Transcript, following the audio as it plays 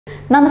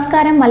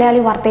നമസ്കാരം,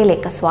 മലയാളി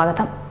വാർത്തയിലേക്ക്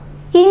സ്വാഗതം.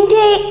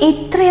 ഇന്ത്യയെ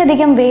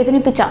ഇത്രയധികം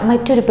വേദനിപ്പിച്ച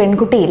മറ്റൊരു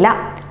പെൺകുട്ടിയില്ല.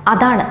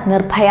 അതാണ്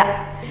നിർഭയ.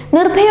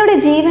 നിർഭയയുടെ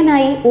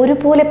ജീവനായി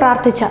ഒരുപോലെ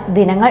പ്രാർത്ഥിച്ച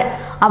ദിനങ്ങൾ.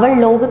 അവൾ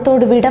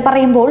ലോകത്തോട് വിട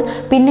പറയുമ്പോൾ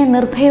പിന്നെ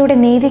നിർഭയയുടെ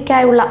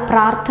നീതിക്കായുള്ള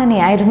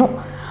പ്രാർത്ഥനയായിരുന്നു.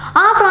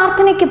 ആ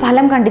പ്രാർത്ഥനയ്ക്ക്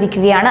ഫലം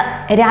കണ്ടിരിക്കുകയാണ്.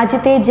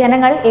 രാജ്യത്തെ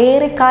ജനങ്ങൾ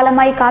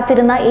ഏറെക്കാലമായി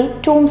കാത്തിരുന്ന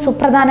ഏറ്റവും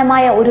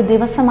സുപ്രധാനമായ ഒരു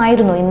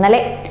ദിവസമായിരുന്നു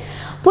ഇന്നലെ.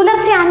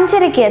 പുലർച്ചെ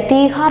 5:30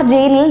 തീഹാർ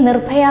ജയിലിൽ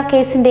നിർഭയ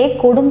കേസിന്റെ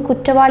കൊടും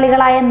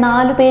കുറ്റവാളികളായ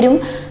 4 പേരും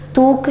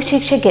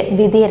തൂക്കുശിക്ഷയ്ക്ക്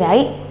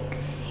വിധേയരായി.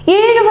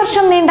 7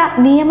 വർഷം നീണ്ട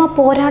നിയമ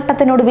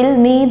പോരാട്ടത്തിനൊടുവിൽ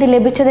നീതി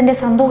ലഭിച്ചതിന്റെ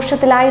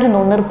സന്തോഷത്തിലായിരുന്നു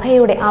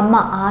നിർഭയയുടെ അമ്മ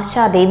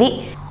ആശാദേവി.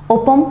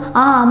 ഒപ്പം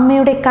ആ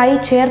അമ്മയുടെ കൈ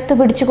ചേർത്ത്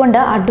പിടിച്ചുകൊണ്ട്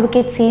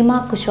അഡ്വക്കേറ്റ് സീമ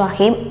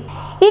കുശ്വാഹയും.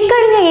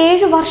 ഇക്കഴിഞ്ഞ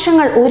 7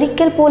 വർഷങ്ങൾ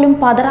ഒരിക്കൽ പോലും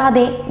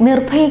പതറാതെ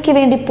നിർഭയയ്ക്ക്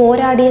വേണ്ടി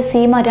പോരാടിയ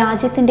സീമ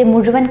രാജ്യത്തിന്റെ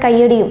മുഴുവൻ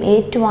കയ്യടിയും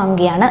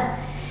ഏറ്റുവാങ്ങുകയാണ്.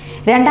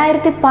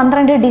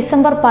 2012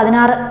 ഡിസംബർ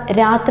 16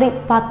 രാത്രി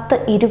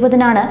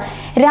 10:20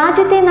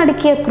 രാജ്യത്തെ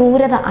നടുക്കിയ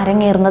ക്രൂരത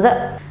അരങ്ങേറുന്നത്.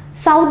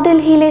 സൗത്ത്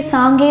ഡൽഹിയിലെ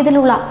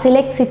സാങ്കേതിലുള്ള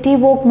സിലക്ട് സിറ്റി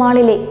വോക്ക്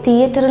മാളിലെ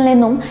തിയേറ്ററിൽ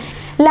നിന്നും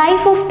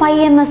ലൈഫ് ഓഫ് പൈ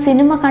എന്ന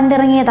സിനിമ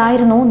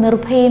കണ്ടിറങ്ങിയതായിരുന്നു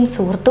നിർഭയയും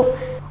സുഹൃത്തും.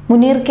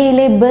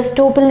 മുനീർക്കയിലെ ബസ്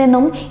സ്റ്റോപ്പിൽ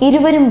നിന്നും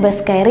ഇരുവരും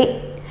ബസ് കയറി.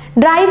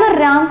 ഡ്രൈവർ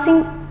രാം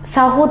സിംഗ്,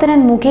 സഹോദരൻ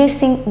മുകേഷ്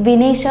സിംഗ്,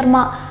 വിനയ് ശർമ്മ,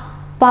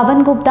 പവൻ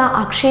ഗുപ്ത,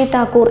 അക്ഷയ്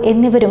താക്കൂർ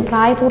എന്നിവരും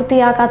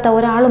പ്രായപൂർത്തിയാകാത്ത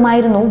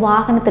ഒരാളുമായിരുന്നു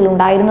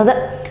വാഹനത്തിലുണ്ടായിരുന്നത്.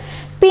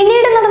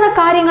 പിന്നീട് നടന്ന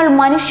കാര്യങ്ങൾ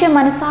മനുഷ്യ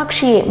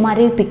മനസാക്ഷിയെ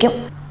മരവിപ്പിക്കും.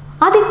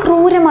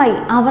 അതിക്രൂരമായി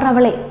അവർ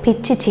അവളെ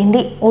പിച്ചു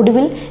ചീന്തി.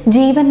 ഒടുവിൽ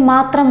ജീവൻ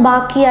മാത്രം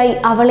ബാക്കിയായി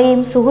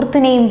അവളെയും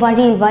സുഹൃത്തിനെയും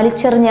വഴിയിൽ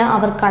വലിച്ചെറിഞ്ഞ്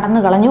അവർ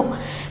കടന്നുകളഞ്ഞു.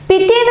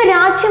 പിറ്റേന്ന്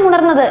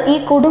രാജ്യമുണർന്നത് ഈ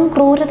കൊടും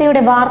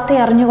ക്രൂരതയുടെ വാർത്ത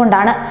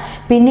അറിഞ്ഞുകൊണ്ടാണ്.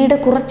 പിന്നീട്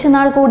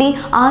കുറച്ചുനാൾ കൂടി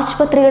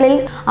ആശുപത്രികളിൽ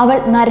അവൾ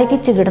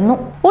നരകിച്ചു കിടന്നു.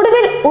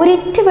 ഒടുവിൽ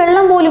ഒരിറ്റ്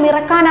വെള്ളം പോലും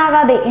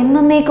ഇറക്കാനാകാതെ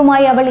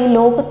എന്നേക്കുമായി അവൾ ഈ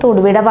ലോകത്തോട്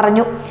വിട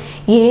പറഞ്ഞു.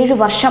 7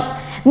 വർഷം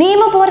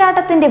നിയമ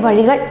പോരാട്ടത്തിന്റെ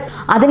വഴികൾ.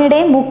 അതിനിടെ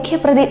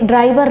മുഖ്യപ്രതി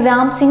ഡ്രൈവർ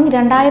രാം സിംഗ്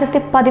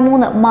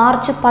 2013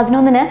 മാർച്ച്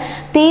 11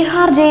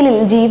 തീഹാർ ജയിലിൽ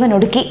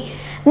ജീവനൊടുക്കി.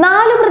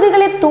 4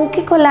 പ്രതികളെ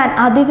തൂക്കിക്കൊല്ലാൻ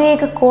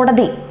അതിവേഗ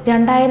കോടതി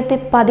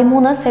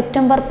 2013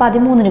 സെപ്റ്റംബർ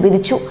 13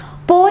 വിധിച്ചു.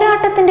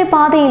 പോരാട്ടത്തിന്റെ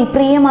പാതയിൽ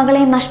പ്രിയ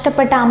മകളെ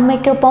നഷ്ടപ്പെട്ട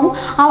അമ്മയ്ക്കൊപ്പം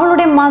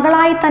അവളുടെ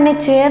മകളായി തന്നെ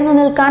ചേർന്ന്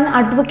നിൽക്കാൻ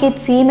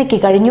അഡ്വക്കേറ്റ് സീമയ്ക്ക്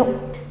കഴിഞ്ഞു.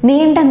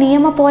 നീണ്ട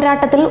നിയമ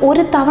പോരാട്ടത്തിൽ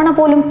ഒരു തവണ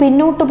പോലും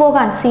പിന്നോട്ടു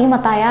പോകാൻ സീമ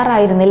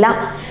തയ്യാറായിരുന്നില്ല.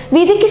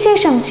 വിധിക്ക്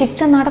ശേഷം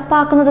ശിക്ഷ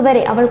നടപ്പാക്കുന്നത്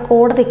വരെ അവൾ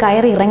കോടതി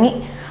കയറിയിറങ്ങി.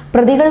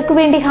 പ്രതികൾക്കു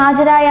വേണ്ടി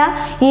ഹാജരായ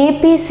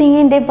AP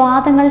സിംഗിന്റെ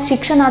വാദങ്ങൾ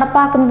ശിക്ഷ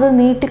നടപ്പാക്കുന്നത്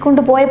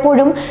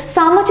നീട്ടിക്കൊണ്ടുപോയപ്പോഴും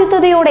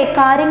സമചിത്തതയോടെ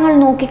കാര്യങ്ങൾ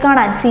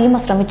നോക്കിക്കാണാൻ സീമ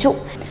ശ്രമിച്ചു.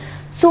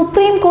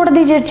 സുപ്രീം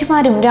കോടതി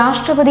ജഡ്ജിമാരും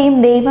രാഷ്ട്രപതിയും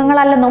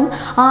ദൈവങ്ങളല്ലെന്നും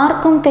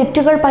ആർക്കും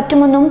തെറ്റുകൾ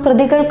പറ്റുമെന്നും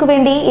പ്രതികൾക്ക്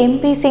വേണ്ടി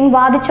MP സിംഗ്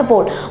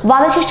വാദിച്ചപ്പോൾ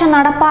വധശിക്ഷ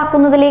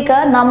നടപ്പാക്കുന്നതിലേക്ക്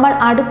നമ്മൾ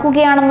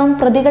അടുക്കുകയാണെന്നും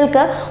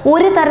പ്രതികൾക്ക്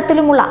ഒരു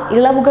തരത്തിലുമുള്ള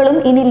ഇളവുകളും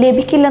ഇനി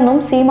ലഭിക്കില്ലെന്നും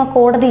സീമ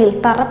കോടതിയിൽ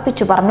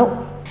തറപ്പിച്ചു പറഞ്ഞു.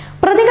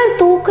 പ്രതികൾ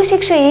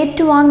തൂക്കുശിക്ഷ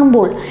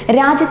ഏറ്റുവാങ്ങുമ്പോൾ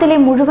രാജ്യത്തിലെ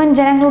മുഴുവൻ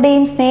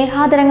ജനങ്ങളുടെയും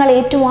സ്നേഹാദരങ്ങൾ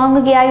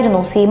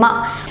ഏറ്റുവാങ്ങുകയായിരുന്നു സീമ.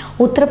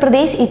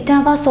 ഉത്തർപ്രദേശ്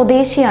ഇറ്റാവ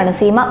സ്വദേശിയാണ്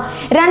സീമ.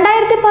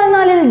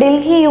 2014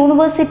 ഡൽഹി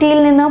യൂണിവേഴ്സിറ്റിയിൽ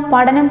നിന്ന്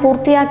പഠനം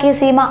പൂർത്തിയാക്കിയ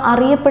സീമ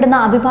അറിയപ്പെടുന്ന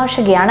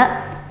അഭിഭാഷകയാണ്.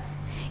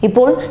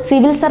 ഇപ്പോൾ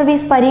സിവിൽ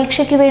സർവീസ്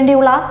പരീക്ഷയ്ക്ക്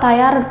വേണ്ടിയുള്ള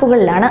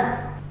തയ്യാറെടുപ്പുകളിലാണ്.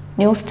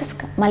 ന്യൂസ്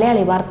ഡെസ്ക്,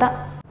 മലയാളി വാർത്ത.